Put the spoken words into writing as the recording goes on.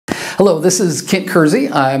Hello, this is Kent Kersey.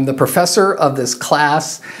 I'm the professor of this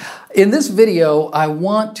class. In this video, I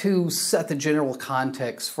want to set the general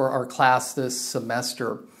context for our class this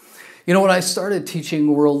semester. You know, when I started teaching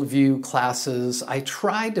worldview classes, I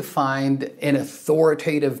tried to find an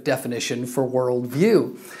authoritative definition for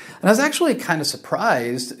worldview. And I was actually kind of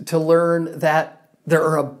surprised to learn that there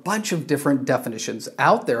are a bunch of different definitions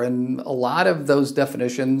out there, and a lot of those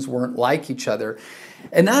definitions weren't like each other.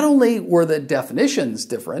 And not only were the definitions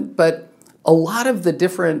different, but a lot of the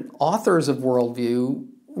different authors of worldview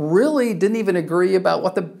really didn't even agree about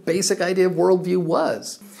what the basic idea of worldview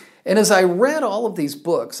was. And as I read all of these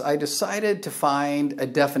books, I decided to find a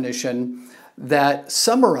definition that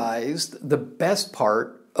summarized the best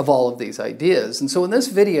part of all of these ideas. And so in this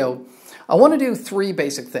video, I want to do three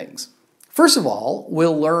basic things. First of all,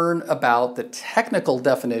 we'll learn about the technical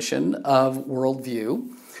definition of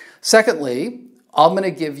worldview. Secondly, I'm going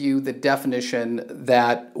to give you the definition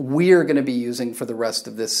that we're going to be using for the rest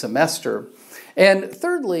of this semester. And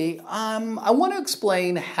thirdly, I want to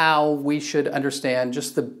explain how we should understand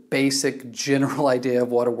just the basic general idea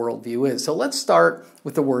of what a worldview is. So let's start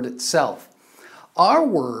with the word itself. Our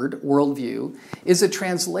word, worldview, is a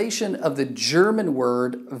translation of the German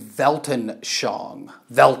word Weltanschauung.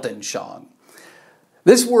 Weltanschauung.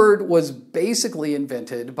 This word was basically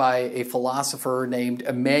invented by a philosopher named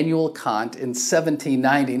Immanuel Kant in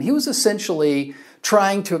 1790, and he was essentially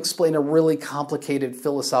trying to explain a really complicated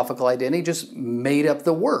philosophical idea, and he just made up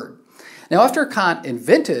the word. Now, after Kant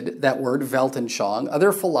invented that word, Weltanschauung,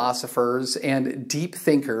 other philosophers and deep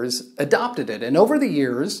thinkers adopted it, and over the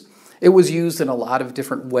years, it was used in a lot of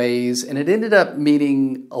different ways, and it ended up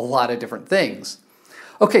meaning a lot of different things.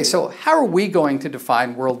 Okay, so how are we going to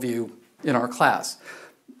define worldview in our class?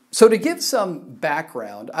 So to give some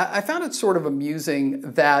background, I found it sort of amusing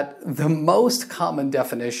that the most common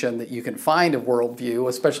definition that you can find of worldview,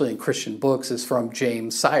 especially in Christian books, is from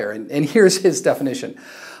James Sire. And here's his definition.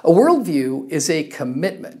 A worldview is a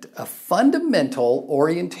commitment, a fundamental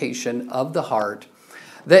orientation of the heart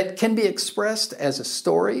that can be expressed as a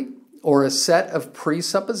story or a set of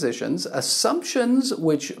presuppositions, assumptions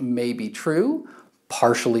which may be true,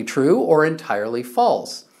 partially true, or entirely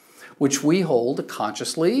false, which we hold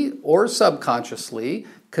consciously or subconsciously,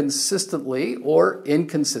 consistently or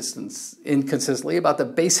inconsistently about the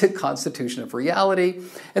basic constitution of reality,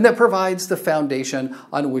 and that provides the foundation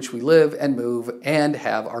on which we live and move and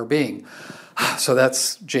have our being. So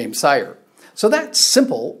that's James Sire. So that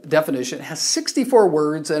simple definition has 64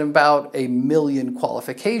 words and about 1 million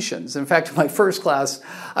qualifications. In fact, in my first class,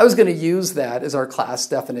 I was going to use that as our class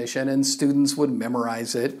definition, and students would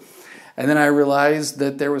memorize it. And then I realized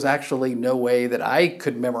that there was actually no way that I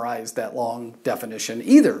could memorize that long definition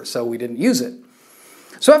either, so we didn't use it.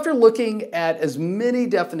 So after looking at as many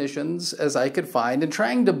definitions as I could find and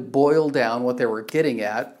trying to boil down what they were getting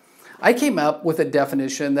at, I came up with a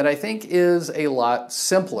definition that I think is a lot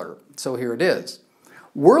simpler. So here it is.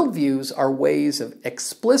 Worldviews are ways of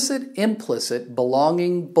explicit, implicit,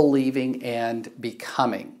 belonging, believing, and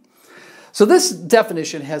becoming. So this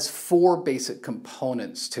definition has four basic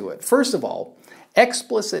components to it. First of all,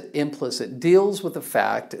 explicit, implicit deals with the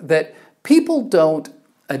fact that people don't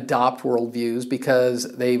adopt worldviews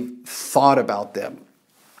because they've thought about them.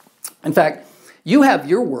 In fact, you have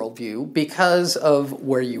your worldview because of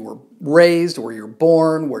where you were raised, where you're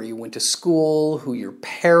born, where you went to school, who your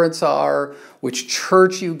parents are, which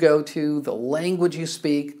church you go to, the language you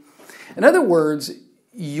speak. In other words,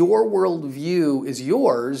 your worldview is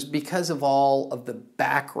yours because of all of the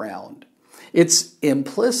background. It's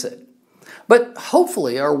implicit. But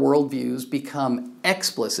hopefully our worldviews become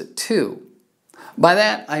explicit too. By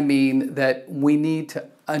that I mean that we need to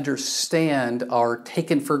understand our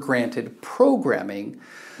taken-for-granted programming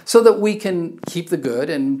so that we can keep the good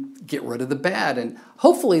and get rid of the bad. And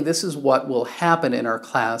hopefully this is what will happen in our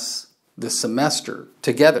class this semester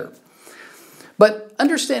together. But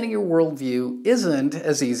understanding your worldview isn't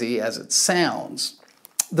as easy as it sounds.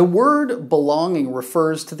 The word belonging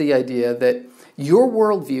refers to the idea that your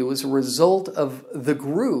worldview is a result of the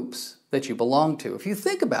groups that you belong to. If you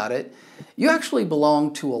think about it, you actually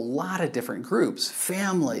belong to a lot of different groups: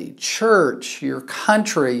 family, church, your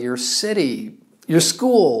country, your city, your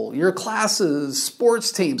school, your classes,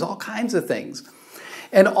 sports teams, all kinds of things.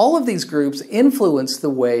 And all of these groups influence the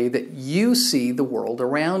way that you see the world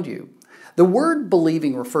around you. The word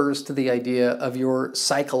believing refers to the idea of your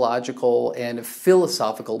psychological and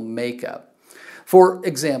philosophical makeup. For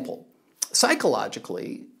example,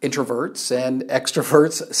 Psychologically, introverts and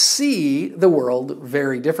extroverts see the world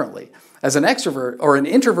very differently. As an extrovert or an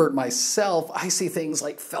introvert myself, I see things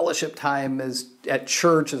like fellowship time at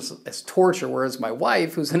church as torture, whereas my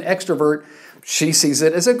wife, who's an extrovert, she sees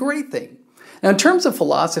it as a great thing. Now, in terms of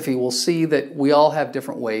philosophy, we'll see that we all have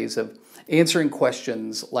different ways of answering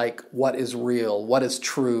questions like what is real, what is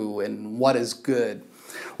true, and what is good.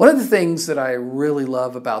 One of the things that I really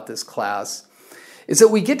love about this class is that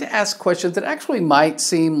we get to ask questions that actually might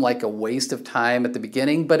seem like a waste of time at the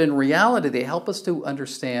beginning, but in reality, they help us to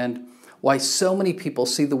understand why so many people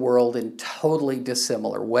see the world in totally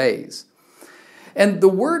dissimilar ways. And the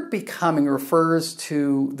word becoming refers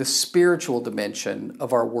to the spiritual dimension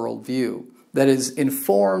of our worldview that is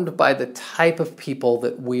informed by the type of people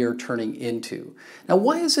that we are turning into. Now,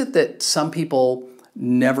 why is it that some people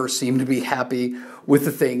never seem to be happy with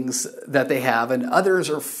the things that they have and others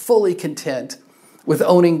are fully content with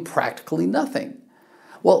owning practically nothing?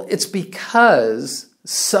 Well, it's because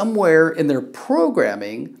somewhere in their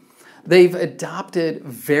programming, they've adopted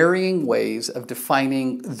varying ways of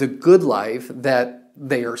defining the good life that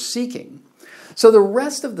they are seeking. So the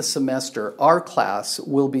rest of the semester, our class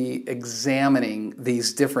will be examining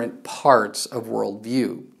these different parts of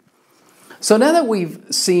worldview. So now that we've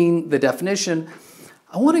seen the definition,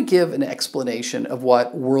 I want to give an explanation of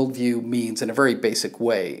what worldview means in a very basic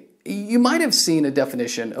way. You might have seen a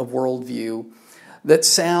definition of worldview that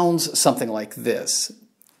sounds something like this.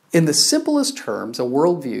 In the simplest terms, a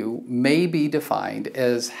worldview may be defined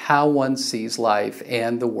as how one sees life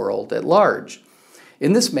and the world at large.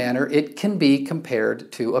 In this manner, it can be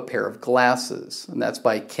compared to a pair of glasses, and that's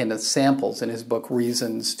by Kenneth Samples in his book,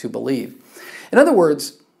 Reasons to Believe. In other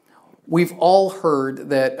words, we've all heard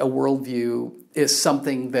that a worldview is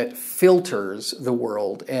something that filters the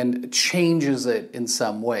world and changes it in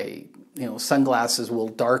some way. You know, sunglasses will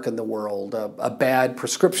darken the world. A bad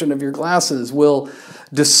prescription of your glasses will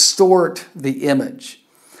distort the image.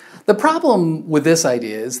 The problem with this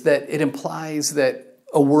idea is that it implies that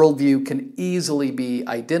a worldview can easily be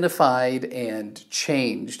identified and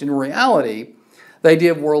changed. In reality, the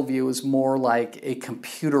idea of worldview is more like a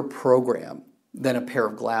computer program than a pair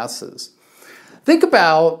of glasses. Think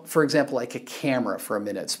about, for example, like a camera for a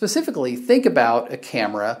minute. Specifically, think about a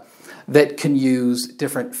camera that can use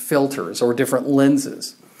different filters or different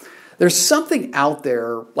lenses. There's something out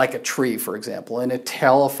there like a tree, for example, and a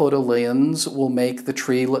telephoto lens will make the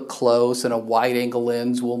tree look close and a wide-angle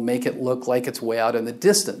lens will make it look like it's way out in the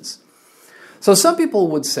distance. So some people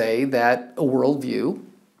would say that a worldview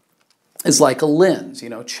is like a lens. You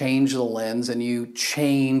know, change the lens and you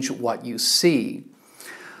change what you see.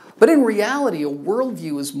 But in reality, a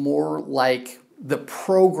worldview is more like the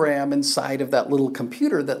program inside of that little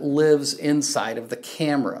computer that lives inside of the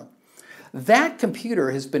camera. That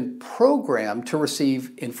computer has been programmed to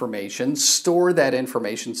receive information, store that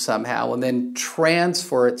information somehow, and then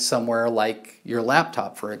transfer it somewhere like your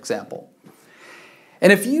laptop, for example.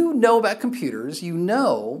 And if you know about computers, you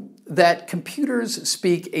know that computers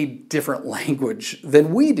speak a different language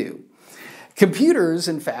than we do. Computers,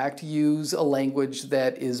 in fact, use a language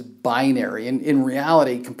that is binary. In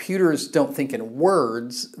reality, computers don't think in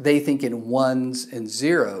words, they think in ones and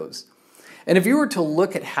zeros. And if you were to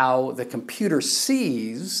look at how the computer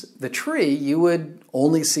sees the tree, you would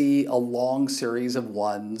only see a long series of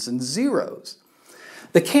ones and zeros.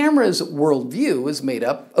 The camera's worldview is made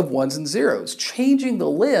up of ones and zeros. Changing the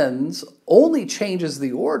lens only changes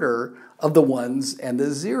the order of the ones and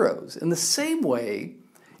the zeros. In the same way,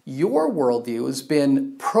 your worldview has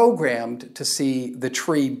been programmed to see the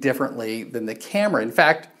tree differently than the camera. In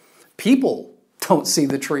fact, people don't see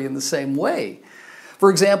the tree in the same way. For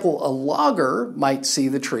example, a logger might see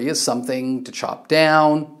the tree as something to chop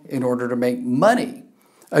down in order to make money.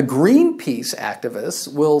 A Greenpeace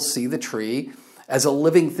activist will see the tree as a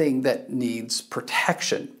living thing that needs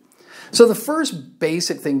protection. So the first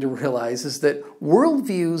basic thing to realize is that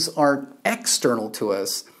worldviews aren't external to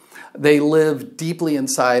us. They live deeply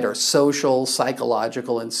inside our social,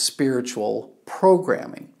 psychological, and spiritual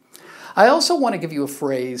programming. I also want to give you a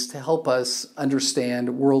phrase to help us understand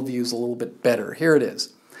worldviews a little bit better. Here it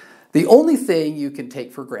is. The only thing you can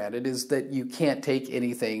take for granted is that you can't take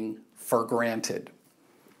anything for granted.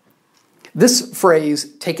 This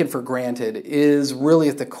phrase, taken for granted, is really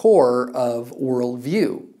at the core of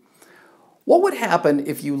worldview. What would happen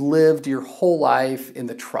if you lived your whole life in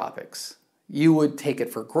the tropics? You would take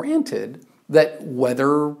it for granted that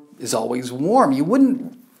weather is always warm. You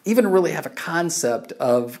wouldn't even really have a concept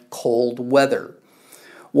of cold weather.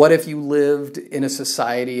 What if you lived in a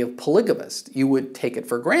society of polygamists? You would take it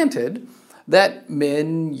for granted that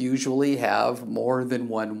men usually have more than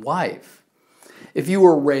one wife. If you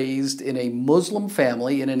were raised in a Muslim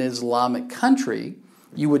family in an Islamic country,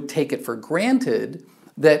 you would take it for granted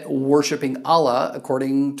that worshiping Allah,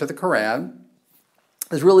 according to the Quran,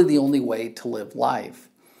 is really the only way to live life.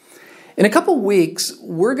 In a couple weeks,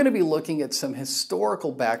 we're going to be looking at some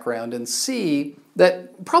historical background and see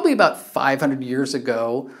that probably about 500 years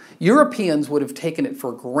ago, Europeans would have taken it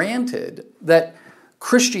for granted that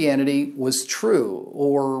Christianity was true,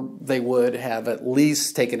 or they would have at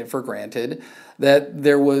least taken it for granted that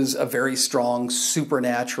there was a very strong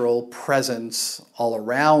supernatural presence all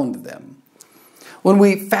around them. When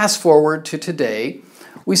we fast forward to today,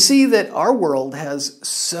 we see that our world has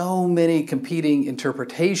so many competing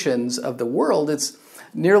interpretations of the world, it's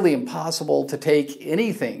nearly impossible to take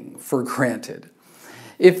anything for granted.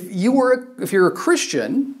 If you're a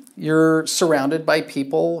Christian, you're surrounded by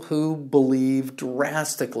people who believe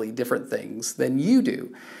drastically different things than you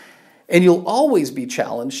do. And you'll always be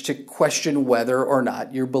challenged to question whether or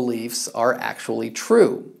not your beliefs are actually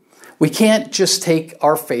true. We can't just take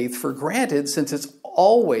our faith for granted since it's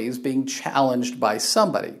always being challenged by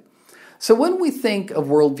somebody. So when we think of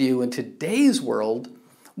worldview in today's world,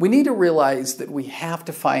 we need to realize that we have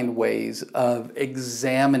to find ways of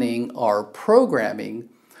examining our programming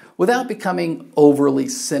without becoming overly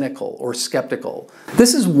cynical or skeptical.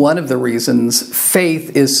 This is one of the reasons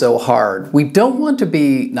faith is so hard. We don't want to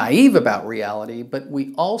be naive about reality, but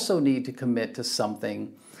we also need to commit to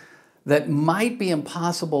something that might be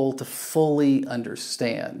impossible to fully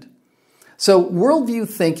understand. So worldview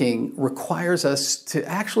thinking requires us to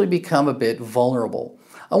actually become a bit vulnerable.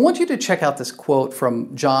 I want you to check out this quote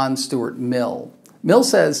from John Stuart Mill. Mill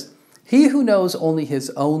says, "He who knows only his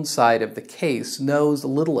own side of the case knows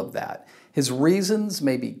little of that. His reasons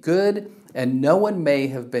may be good, and no one may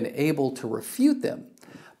have been able to refute them.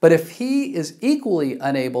 But if he is equally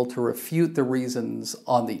unable to refute the reasons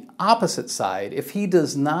on the opposite side, if he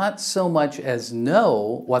does not so much as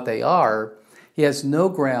know what they are, he has no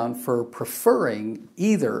ground for preferring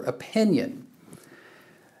either opinion."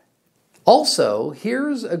 Also,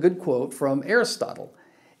 here's a good quote from Aristotle.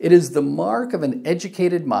 "It is the mark of an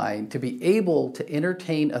educated mind to be able to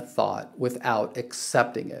entertain a thought without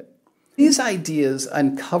accepting it." These ideas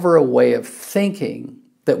uncover a way of thinking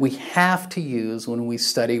that we have to use when we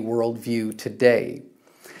study worldview today.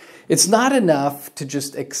 It's not enough to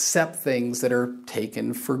just accept things that are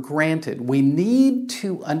taken for granted. We need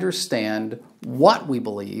to understand what we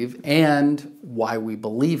believe and why we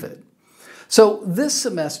believe it. So this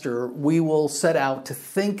semester, we will set out to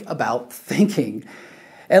think about thinking.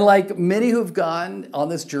 And like many who've gone on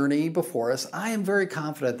this journey before us, I am very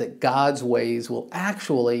confident that God's ways will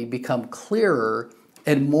actually become clearer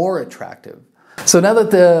and more attractive. So now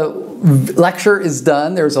that the lecture is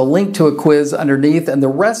done, there's a link to a quiz underneath, and the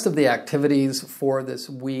rest of the activities for this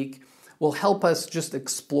week will help us just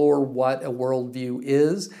explore what a worldview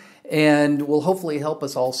is, and will hopefully help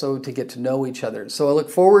us also to get to know each other. So I look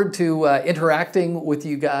forward to interacting with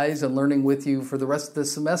you guys and learning with you for the rest of the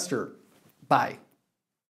semester. Bye.